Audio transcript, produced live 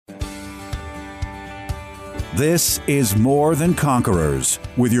This is More Than Conquerors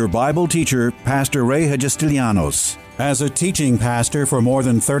with your Bible teacher, Pastor Ray Hagestilianos. As a teaching pastor for more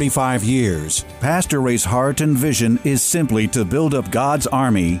than 35 years, Pastor Ray's heart and vision is simply to build up God's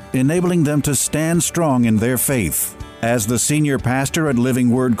army, enabling them to stand strong in their faith. As the senior pastor at Living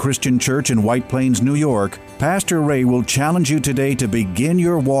Word Christian Church in White Plains, New York, Pastor Ray will challenge you today to begin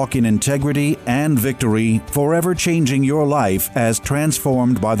your walk in integrity and victory, forever changing your life as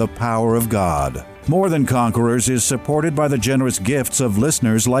transformed by the power of God. More Than Conquerors is supported by the generous gifts of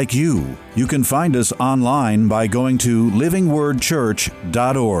listeners like you. You can find us online by going to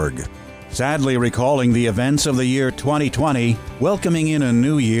livingwordchurch.org. Sadly, recalling the events of the year 2020, welcoming in a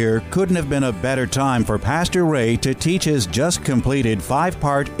new year couldn't have been a better time for Pastor Ray to teach his just completed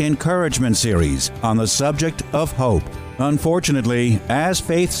 5-part encouragement series on the subject of hope. Unfortunately, as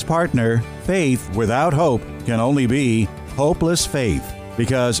faith's partner, faith without hope can only be hopeless faith.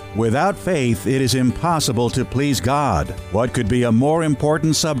 Because without faith, it is impossible to please God. What could be a more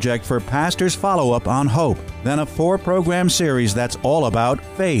important subject for pastors' follow-up on hope than a 4-program series that's all about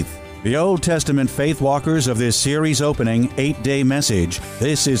faith? The Old Testament faith walkers of this series opening 8-day message,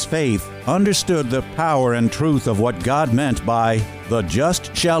 This is Faith, understood the power and truth of what God meant by the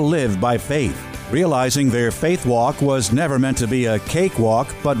just shall live by faith. Realizing their faith walk was never meant to be a cakewalk,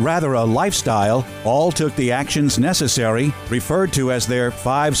 but rather a lifestyle, all took the actions necessary, referred to as their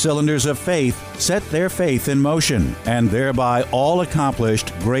 5 cylinders of faith, set their faith in motion, and thereby all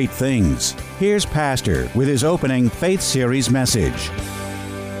accomplished great things. Here's Pastor with his opening Faith Series message.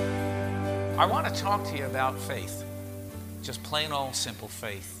 I want to talk to you about faith, just plain old simple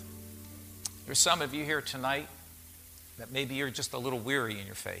faith. There's some of you here tonight that maybe you're just a little weary in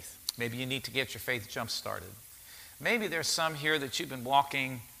your faith. Maybe you need to get your faith jump-started. Maybe there's some here that you've been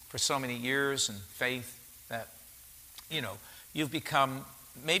walking for so many years in faith that, you've become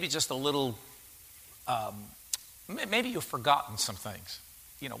maybe just a little, maybe you've forgotten some things.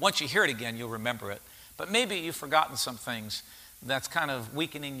 Once you hear it again, you'll remember it. But maybe you've forgotten some things that's kind of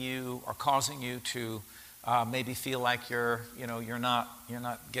weakening you or causing you to maybe feel like you're not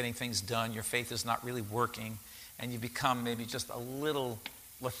getting things done. Your faith is not really working, and you become maybe just a little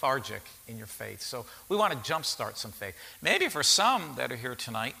lethargic in your faith. So we want to jumpstart some faith. Maybe for some that are here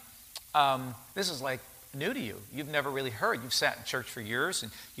tonight, this is like new to you. You've never really heard. You've sat in church for years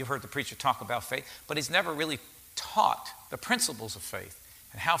and you've heard the preacher talk about faith, but he's never really taught the principles of faith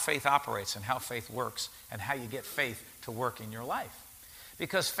and how faith operates and how faith works and how you get faith to work in your life.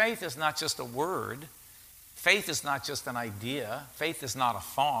 Because faith is not just a word. Faith is not just an idea. Faith is not a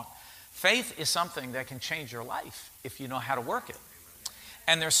thought. Faith is something that can change your life if you know how to work it.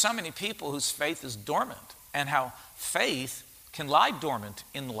 And there's so many people whose faith is dormant, and how faith can lie dormant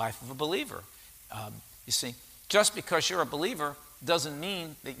in the life of a believer. You see, just because you're a believer doesn't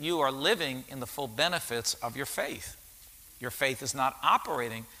mean that you are living in the full benefits of your faith. Your faith is not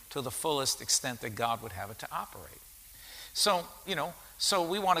operating to the fullest extent that God would have it to operate. So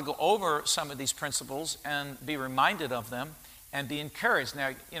we want to go over some of these principles and be reminded of them and be encouraged.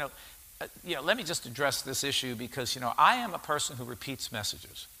 Now, let me just address this issue because, I am a person who repeats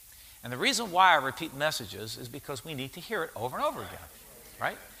messages. And the reason why I repeat messages is because we need to hear it over and over again,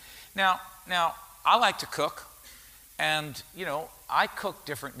 right? Now, I like to cook, and, I cook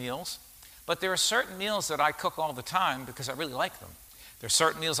different meals, but there are certain meals that I cook all the time because I really like them. There are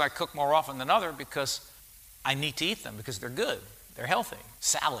certain meals I cook more often than others because I need to eat them because they're good, they're healthy.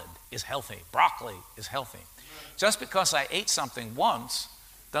 Salad is healthy, broccoli is healthy. Just because I ate something once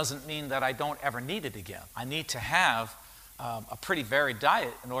doesn't mean that I don't ever need it again. I need to have a pretty varied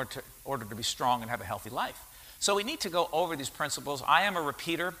diet in order to be strong and have a healthy life. So we need to go over these principles. I am a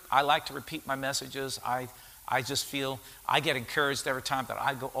repeater. I like to repeat my messages. I just feel I get encouraged every time that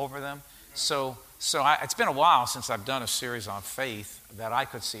I go over them. So it's been a while since I've done a series on faith that I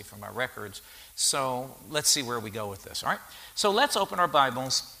could see from my records. So let's see where we go with this, all right? So let's open our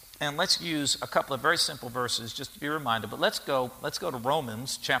Bibles. And let's use a couple of very simple verses just to be reminded. But let's go to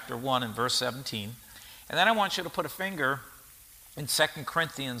Romans chapter 1 and verse 17. And then I want you to put a finger in 2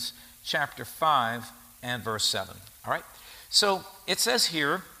 Corinthians chapter 5 and verse 7. All right? So it says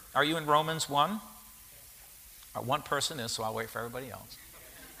here, are you in Romans 1? One person is, so I'll wait for everybody else.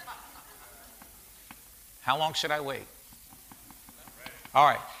 How long should I wait? All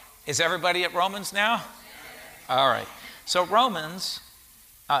right. Is everybody at Romans now? All right. So Romans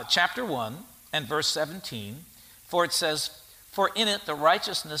chapter 1 and verse 17, for it says, for in it the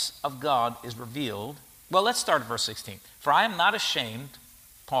righteousness of God is revealed. Well, let's start at verse 16. For I am not ashamed,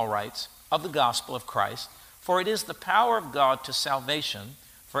 Paul writes, of the gospel of Christ, for it is the power of God to salvation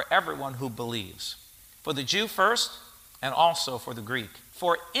for everyone who believes. For the Jew first, and also for the Greek.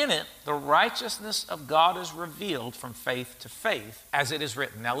 For in it the righteousness of God is revealed from faith to faith, as it is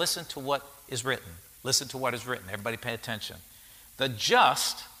written. Now listen to what is written. Listen to what is written. Everybody pay attention. The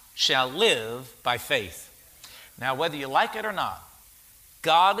just shall live by faith. Now, whether you like it or not,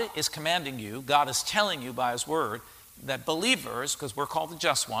 God is commanding you, God is telling you by His Word that believers, because we're called the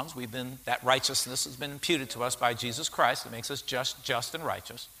just ones, that righteousness has been imputed to us by Jesus Christ. It makes us just and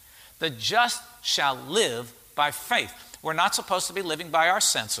righteous. The just shall live by faith. We're not supposed to be living by our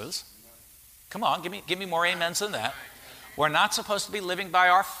senses. Come on, give me more amens than that. We're not supposed to be living by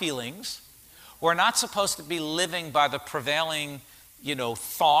our feelings. We're not supposed to be living by the prevailing,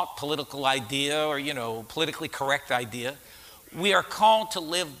 thought, political idea, or, politically correct idea. We are called to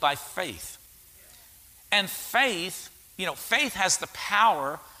live by faith. And faith has the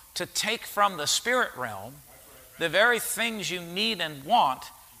power to take from the spirit realm the very things you need and want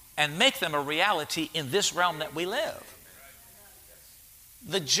and make them a reality in this realm that we live.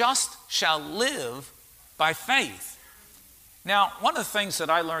 The just shall live by faith. Now, one of the things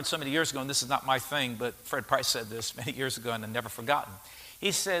that I learned so many years ago, and this is not my thing, but Fred Price said this many years ago and I've never forgotten.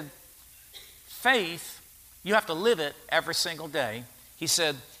 He said, faith, you have to live it every single day. He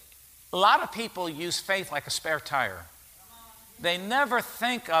said, a lot of people use faith like a spare tire. They never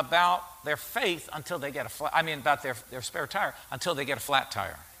think about their faith until they get about their spare tire until they get a flat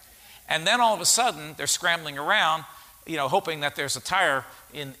tire. And then all of a sudden, they're scrambling around, hoping that there's a tire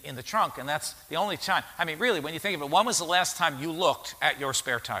in the trunk, and that's the only time. Really, when you think of it, when was the last time you looked at your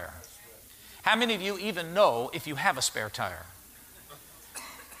spare tire? How many of you even know if you have a spare tire?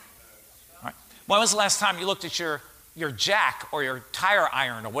 Right. When was the last time you looked at your jack or your tire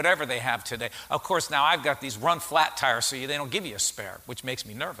iron or whatever they have today? Of course, now I've got these run flat tires, so they don't give you a spare, which makes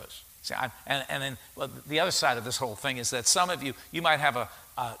me nervous. See, and then the other side of this whole thing is that some of you might have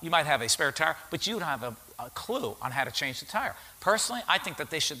a spare tire, but you don't have a clue on how to change the tire. Personally, I think that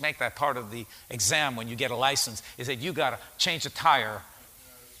they should make that part of the exam when you get a license, is that you got to change the tire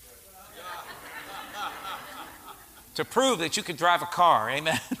to prove that you can drive a car.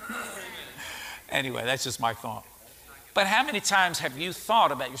 Amen. Anyway, that's just my thought. But how many times have you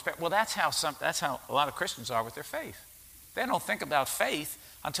thought about your spare? Well, that's how a lot of Christians are with their faith. They don't think about faith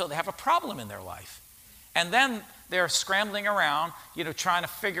until they have a problem in their life. And then they're scrambling around, trying to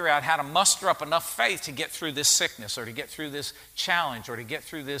figure out how to muster up enough faith to get through this sickness or to get through this challenge or to get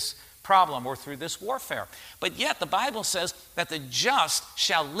through this problem or through this warfare. But yet the Bible says that the just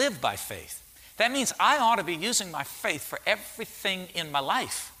shall live by faith. That means I ought to be using my faith for everything in my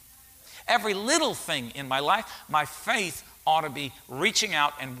life. Every little thing in my life, my faith ought to be reaching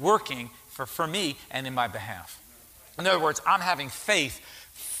out and working for me and in my behalf. In other words, I'm having faith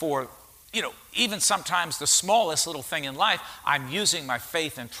for, even sometimes the smallest little thing in life, I'm using my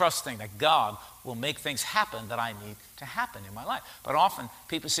faith and trusting that God will make things happen that I need to happen in my life. But often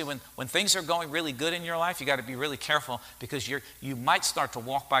people see when things are going really good in your life, you got to be really careful because you might start to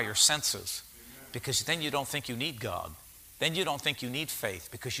walk by your senses because then you don't think you need God. Then you don't think you need faith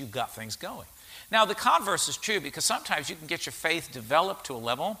because you've got things going. Now, the converse is true because sometimes you can get your faith developed to a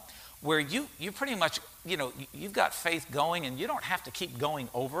level where you pretty much, you've got faith going and you don't have to keep going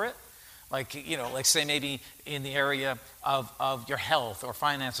over it. Like say maybe in the area of your health or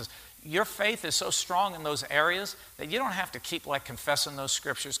finances. Your faith is so strong in those areas that you don't have to keep confessing those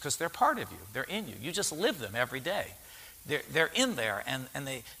scriptures because they're part of you. They're in you. You just live them every day. They're in there and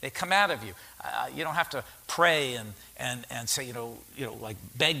they come out of you. You don't have to pray and say,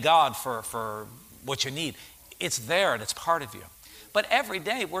 beg God for what you need. It's there and it's part of you. But every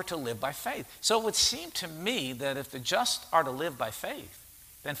day we're to live by faith. So it would seem to me that if the just are to live by faith,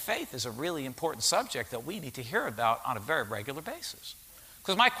 then faith is a really important subject that we need to hear about on a very regular basis.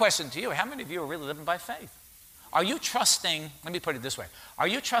 Because my question to you, how many of you are really living by faith? Are you trusting, let me put it this way, are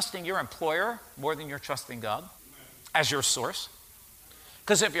you trusting your employer more than you're trusting God as your source?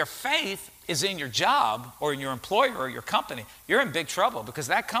 Because if your faith is in your job or in your employer or your company, you're in big trouble because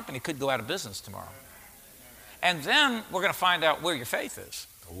that company could go out of business tomorrow. And then we're going to find out where your faith is.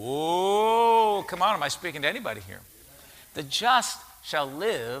 Oh, come on, am I speaking to anybody here? The just shall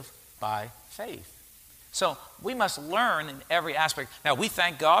live by faith. So we must learn in every aspect. Now, we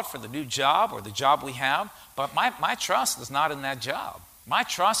thank God for the new job or the job we have, but my trust is not in that job. My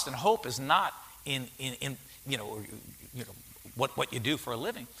trust and hope is not in what you do for a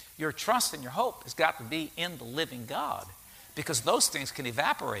living. Your trust and your hope has got to be in the living God because those things can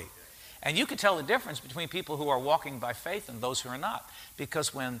evaporate. And you can tell the difference between people who are walking by faith and those who are not.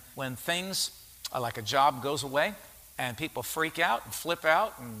 Because when things like a job goes away and people freak out and flip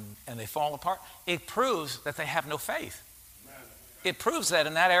out and they fall apart, it proves that they have no faith. It proves that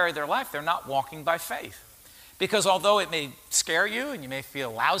in that area of their life, they're not walking by faith. Because although it may scare you and you may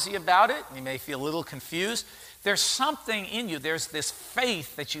feel lousy about it and you may feel a little confused, there's something in you. There's this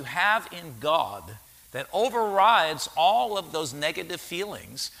faith that you have in God that overrides all of those negative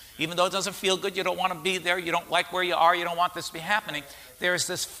feelings. Even though it doesn't feel good, you don't want to be there, you don't like where you are, you don't want this to be happening. There's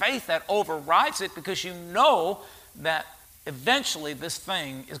this faith that overrides it because you know that eventually this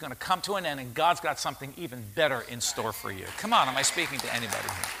thing is going to come to an end and God's got something even better in store for you. Come on, am I speaking to anybody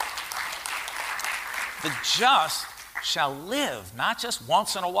here? The just shall live, not just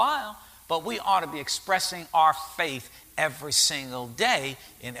once in a while, but we ought to be expressing our faith every single day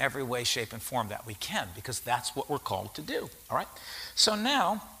in every way, shape, and form that we can, because that's what we're called to do. All right? So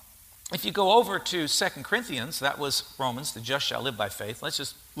now, if you go over to 2 Corinthians, that was Romans, the just shall live by faith. Let's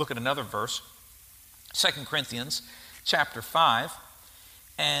just look at another verse. 2 Corinthians chapter 5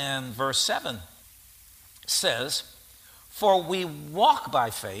 and verse 7 says, "For we walk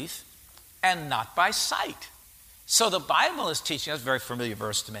by faith and not by sight." So the Bible is teaching us, a very familiar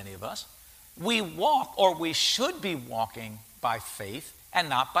verse to many of us, we walk, or we should be walking by faith and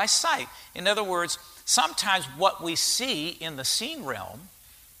not by sight. In other words, sometimes what we see in the seen realm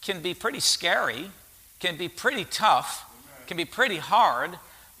can be pretty scary, can be pretty tough, can be pretty hard,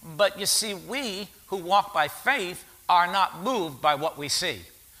 but you see, we who walk by faith are not moved by what we see.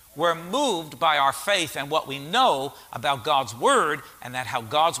 We're moved by our faith and what we know about God's Word, and that how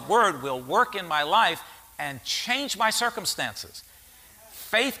God's Word will work in my life and change my circumstances.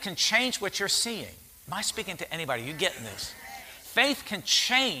 Faith can change what you're seeing. Am I speaking to anybody? Are you getting this? Faith can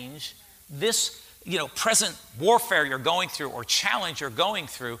change this, present warfare you're going through or challenge you're going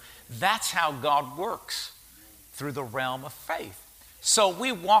through. That's how God works, through the realm of faith. So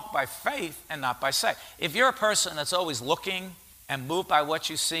we walk by faith and not by sight. If you're a person that's always looking and moved by what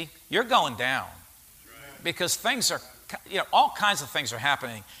you see, you're going down. Because things are, all kinds of things are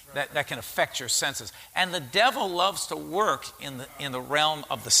happening that can affect your senses. And the devil loves to work in the realm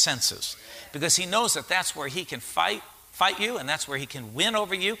of the senses, because he knows that that's where he can fight you, and that's where he can win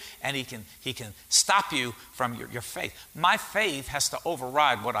over you, and he can stop you from your faith. My faith has to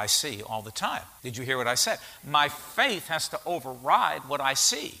override what I see all the time. Did you hear what I said? My faith has to override what I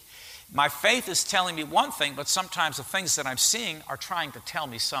see. My faith is telling me one thing, but sometimes the things that I'm seeing are trying to tell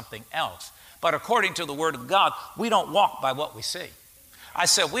me something else. But according to the Word of God, we don't walk by what we see. I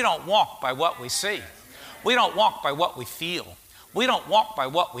said, we don't walk by what we see. We don't walk by what we feel. We don't walk by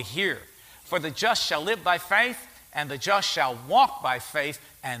what we hear. For the just shall live by faith, and the just shall walk by faith,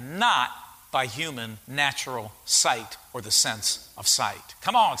 and not by human natural sight or the sense of sight.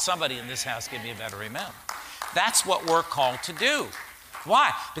 Come on, somebody in this house, give me a better amen. That's what we're called to do.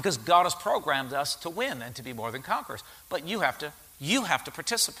 Why? Because God has programmed us to win and to be more than conquerors. But you have to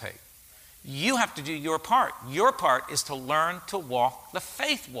participate. You have to do your part. Your part is to learn to walk the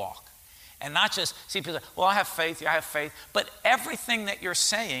faith walk. And not just see people say, well, I have faith, I have faith. But everything that you're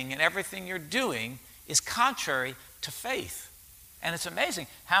saying and everything you're doing is contrary to faith. And it's amazing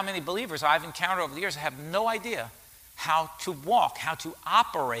how many believers I've encountered over the years have no idea how to walk, how to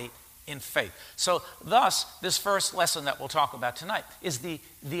operate in faith. So thus, this first lesson that we'll talk about tonight is the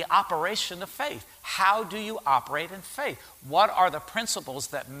operation of faith. How do you operate in faith? What are the principles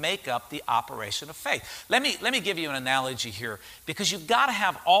that make up the operation of faith? Let me give you an analogy here, because you've got to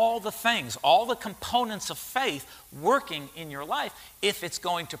have all the things, all the components of faith working in your life if it's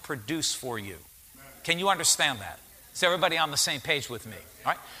going to produce for you. Can you understand that? Is everybody on the same page with me?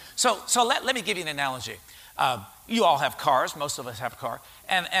 All right. So let me give you an analogy. You all have cars. Most of us have a car.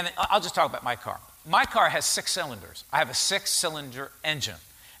 And I'll just talk about my car. My car has 6 cylinders. I have a 6-cylinder engine.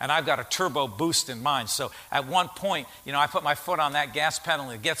 And I've got a turbo boost in mine. So at one point, I put my foot on that gas pedal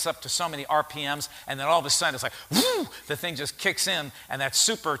and it gets up to so many RPMs. And then all of a sudden it's like, whoo, the thing just kicks in. And that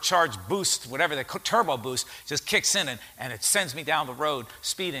supercharged boost, whatever the turbo boost, just kicks in and it sends me down the road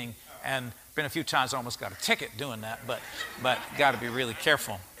speeding. And been a few times I almost got a ticket doing that. But got to be really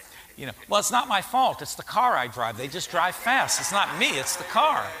careful. Well, it's not my fault. It's the car I drive. They just drive fast. It's not me. It's the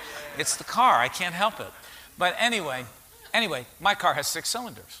car. It's the car. I can't help it. But anyway, my car has 6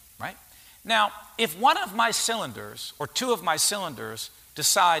 cylinders, right? Now, if one of my cylinders or 2 of my cylinders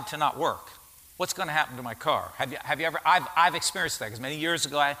decide to not work, what's going to happen to my car? Have you ever? I've experienced that, because many years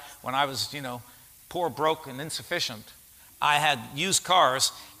ago, when I was, poor, broke, and insufficient, I had used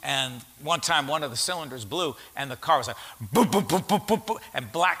cars, and one time one of the cylinders blew, and the car was like, boop, boop, boop, boop, boop, boop,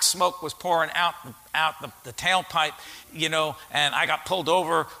 and black smoke was pouring out the tailpipe, and I got pulled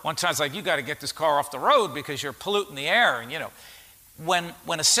over. One time I was like, you got to get this car off the road because you're polluting the air. And,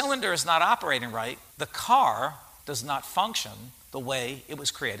 when a cylinder is not operating right, the car does not function the way it was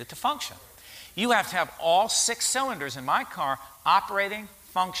created to function. You have to have all 6 cylinders in my car operating,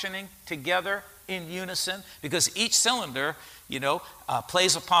 functioning together in unison because each cylinder,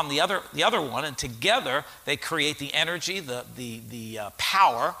 plays upon the other one, and together they create the energy, the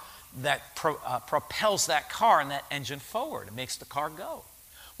power that propels that car and that engine forward. It makes the car go.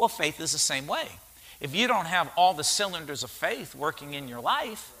 Well, faith is the same way. If you don't have all the cylinders of faith working in your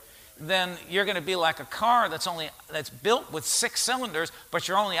life, then you're going to be like a car that's built with 6 cylinders, but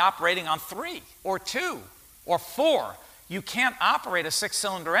you're only operating on 3 or 2 or 4. You can't operate a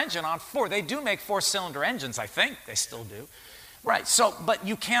 6-cylinder engine on 4. They do make 4-cylinder engines, I think. They still do. Right, but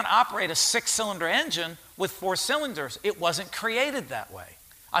you can't operate a 6-cylinder engine with 4 cylinders. It wasn't created that way.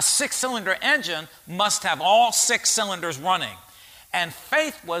 A 6-cylinder engine must have all 6 cylinders running. And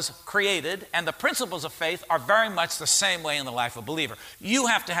faith was created, and the principles of faith are very much the same way in the life of a believer. You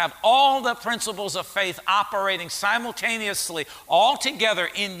have to have all the principles of faith operating simultaneously, all together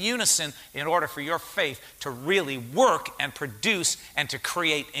in unison, in order for your faith to really work and produce and to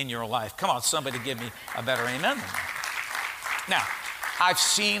create in your life. Come on, somebody give me a better amen. Now, I've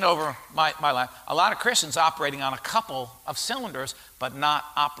seen over my life a lot of Christians operating on a couple of cylinders, but not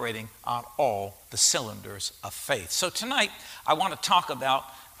operating on all the cylinders of faith. So tonight, I want to talk about,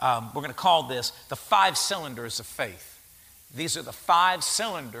 we're going to call this the 5 cylinders of faith. These are the 5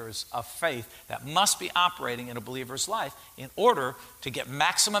 cylinders of faith that must be operating in a believer's life in order to get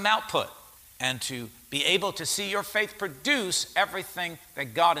maximum output and to be able to see your faith produce everything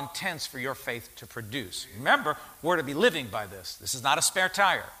that God intends for your faith to produce. Remember, we're to be living by this. This is not a spare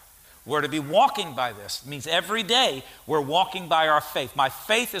tire. We're to be walking by this. It means every day we're walking by our faith. My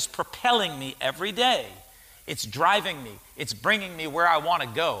faith is propelling me every day. It's driving me. It's bringing me where I want to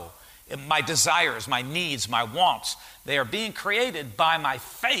go. My desires, my needs, my wants, they are being created by my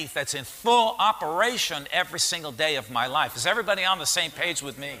faith that's in full operation every single day of my life. Is everybody on the same page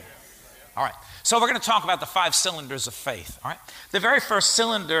with me? All right, so we're going to talk about the 5 cylinders of faith. All right, the very first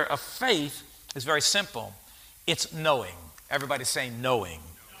cylinder of faith is very simple. It's knowing. Everybody say knowing.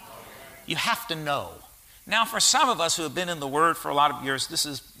 You have to know. Now, for some of us who have been in the Word for a lot of years, this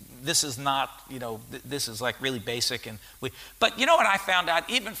is not, this is like really basic. But you know what I found out?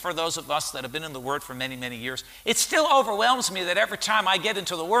 Even for those of us that have been in the Word for many, many years, it still overwhelms me that every time I get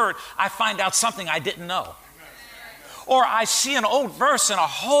into the Word, I find out something I didn't know. Or I see an old verse in a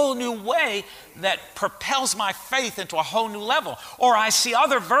whole new way that propels my faith into a whole new level. Or I see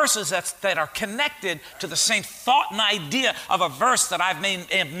other verses that are connected to the same thought and idea of a verse that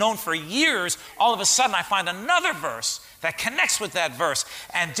have known for years. All of a sudden I find another verse that connects with that verse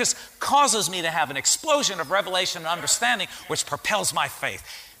and just causes me to have an explosion of revelation and understanding which propels my faith.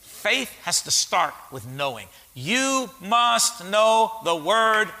 Faith has to start with knowing. You must know the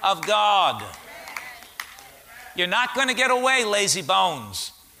Word of God. You're not going to get away, lazy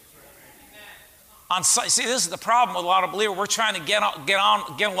bones. See, this is the problem with a lot of believers. We're trying to get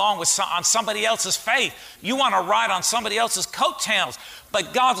along on somebody else's faith. You want to ride on somebody else's coattails,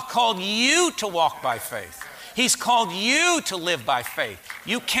 but God's called you to walk by faith. He's called you to live by faith.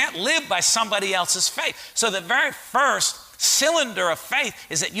 You can't live by somebody else's faith. So the very first cylinder of faith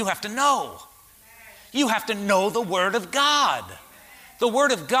is that you have to know. You have to know the Word of God. The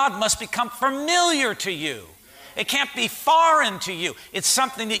Word of God must become familiar to you. It can't be foreign to you. It's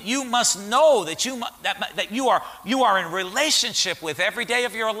something that you must know, that you are in relationship with every day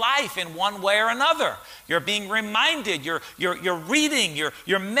of your life in one way or another. You're being reminded, you're reading,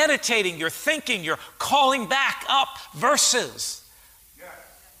 you're meditating, you're thinking, you're calling back up verses.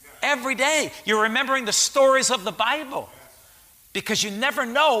 Every day you're remembering the stories of the Bible because you never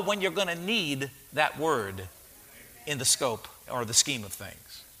know when you're going to need that word in the scope or the scheme of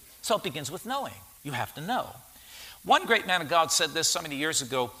things. So it begins with knowing. You have to know. One great man of God said this so many years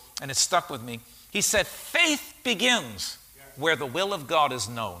ago, and it stuck with me. He said, faith begins where the will of God is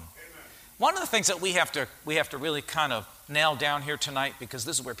known. Amen. One of the things that we have to really kind of nail down here tonight, because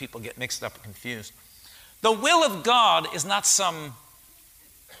this is where people get mixed up and confused. The will of God is not some,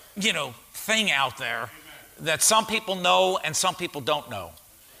 thing out there that some people know and some people don't know.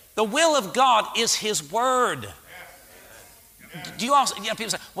 The will of God is His Word. Do you also, people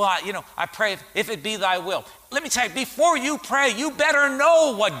say, well, I pray if it be thy will. Let me tell you, before you pray, you better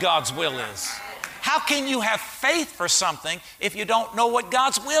know what God's will is. How can you have faith for something if you don't know what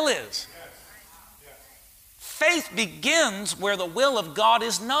God's will is? Faith begins where the will of God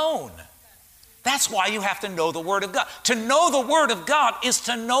is known. That's why you have to know the Word of God. To know the Word of God is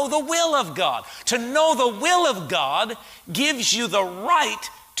to know the will of God. To know the will of God gives you the right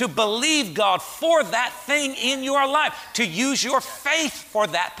to believe God for that thing in your life, to use your faith for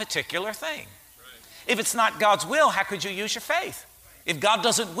that particular thing. If it's not God's will, how could you use your faith? If God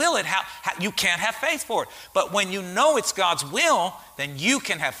doesn't will it, you can't have faith for it. But when you know it's God's will, then you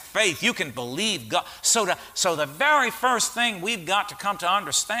can have faith. You can believe God. So the very first thing we've got to come to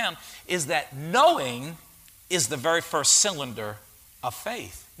understand is that knowing is the very first cylinder of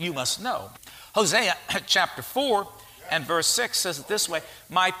faith. You must know. Hosea chapter 4 and verse 6 says it this way,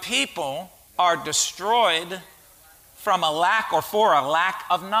 my people are destroyed from a lack or for a lack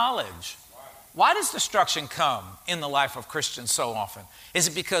of knowledge. Why does destruction come in the life of Christians so often? Is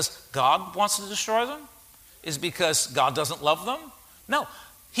it because God wants to destroy them? Is it because God doesn't love them? No.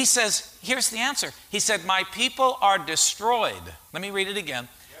 He says, here's the answer. He said, my people are destroyed. Let me read it again.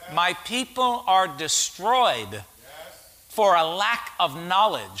 Yes. My people are destroyed for a lack of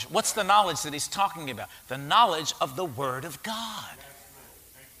knowledge. What's the knowledge that he's talking about? The knowledge of the Word of God.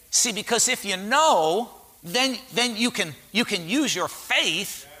 See, because if you know, then you can use your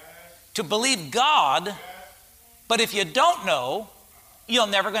faith to believe God, but if you don't know, you're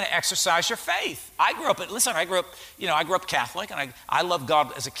never going to exercise your faith. I grew up Catholic, and I loved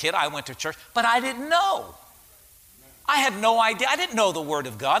God as a kid. I went to church, but I didn't know. I had no idea. I didn't know the Word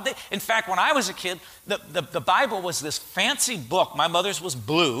of God. In fact, when I was a kid, the Bible was this fancy book. My mother's was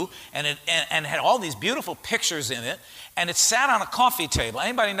blue, and it had all these beautiful pictures in it, and it sat on a coffee table.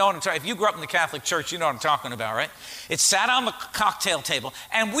 Anybody know what I'm talking about? If you grew up in the Catholic Church, you know what I'm talking about, right? It sat on the cocktail table,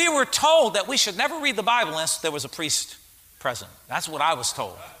 and we were told that we should never read the Bible unless there was a priest present. That's what I was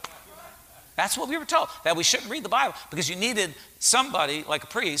told. That's what we were told, that we shouldn't read the Bible because you needed somebody like a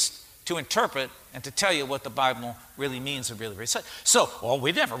priest to interpret and to tell you what the Bible really means and really says. So,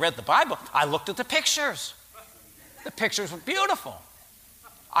 we never read the Bible. I looked at the pictures. The pictures were beautiful.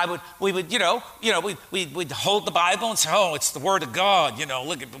 We'd hold the Bible and say, oh, it's the Word of God.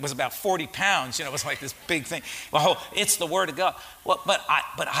 Look, it was about 40 pounds. It was like this big thing. Well, it's the Word of God. Well, but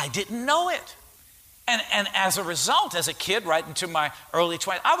I didn't know it. And as a result, as a kid, right into my early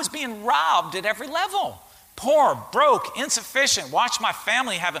 20s, I was being robbed at every level. Poor, broke, insufficient, watch my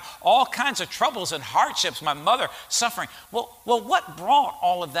family having all kinds of troubles and hardships, my mother suffering. Well, what brought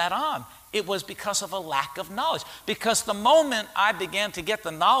all of that on? It was because of a lack of knowledge. Because the moment I began to get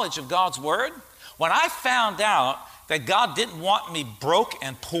the knowledge of God's Word, when I found out that God didn't want me broke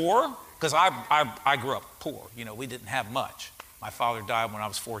and poor, because I grew up poor, we didn't have much. My father died when I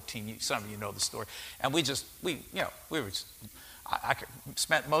was 14. Some of you know the story. And I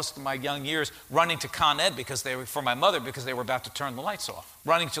spent most of my young years running to Con Ed for my mother because they were about to turn the lights off.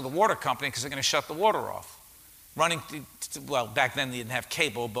 Running to the water company because they're going to shut the water off. Running back then they didn't have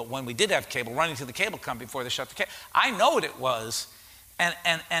cable, but when we did have cable, running to the cable company before they shut the cable. I know what it was. And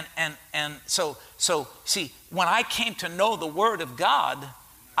so see, when I came to know the Word of God,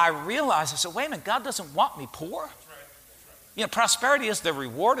 I realized, I said, wait a minute, God doesn't want me poor. Prosperity is the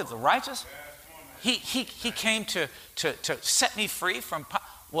reward of the righteous. He came to set me free from,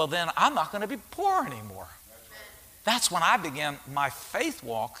 well, then I'm not going to be poor anymore. That's when I began my faith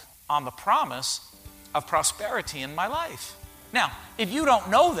walk on the promise of prosperity in my life. Now, if you don't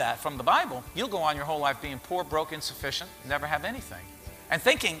know that from the Bible, you'll go on your whole life being poor, broke, insufficient, never have anything. And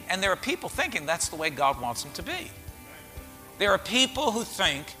there are people thinking that's the way God wants them to be. There are people who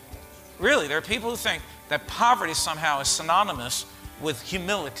think that poverty somehow is synonymous with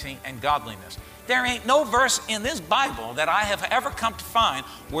humility and godliness. There ain't no verse in this Bible that I have ever come to find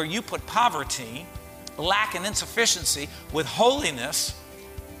where you put poverty, lack and insufficiency with holiness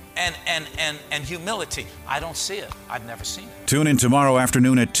and humility. I don't see it. I've never seen it. Tune in tomorrow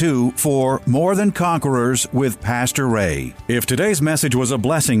afternoon at 2 for More Than Conquerors with Pastor Ray. If today's message was a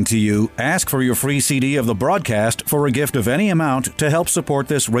blessing to you, ask for your free CD of the broadcast for a gift of any amount to help support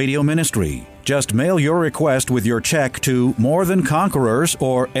this radio ministry. Just mail your request with your check to More Than Conquerors,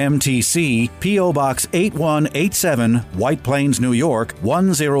 or MTC, P.O. Box 8187, White Plains, New York,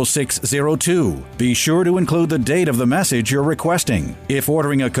 10602. Be sure to include the date of the message you're requesting. If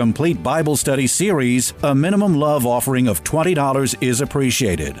ordering a complete Bible study series, a minimum love offering of $20 is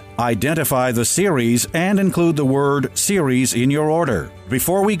appreciated. Identify the series and include the word series in your order.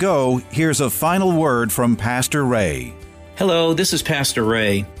 Before we go, here's a final word from Pastor Ray. Hello, this is Pastor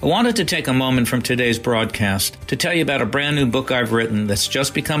Ray. I wanted to take a moment from today's broadcast to tell you about a brand new book I've written that's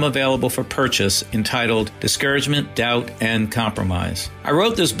just become available for purchase entitled Discouragement, Doubt, and Compromise. I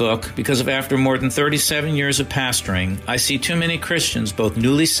wrote this book because after more than 37 years of pastoring, I see too many Christians, both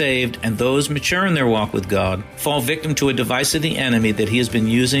newly saved and those mature in their walk with God, fall victim to a device of the enemy that he has been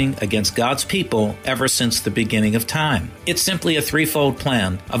using against God's people ever since the beginning of time. It's simply a threefold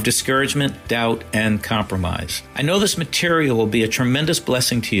plan of discouragement, doubt, and compromise. I know this material material will be a tremendous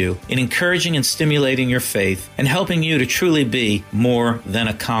blessing to you in encouraging and stimulating your faith and helping you to truly be more than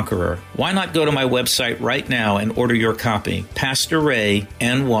a conqueror. Why not go to my website right now and order your copy,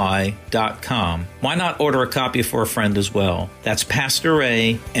 PastorRayNY.com. Why not order a copy for a friend as well? That's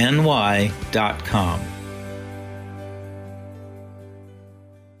PastorRayNY.com.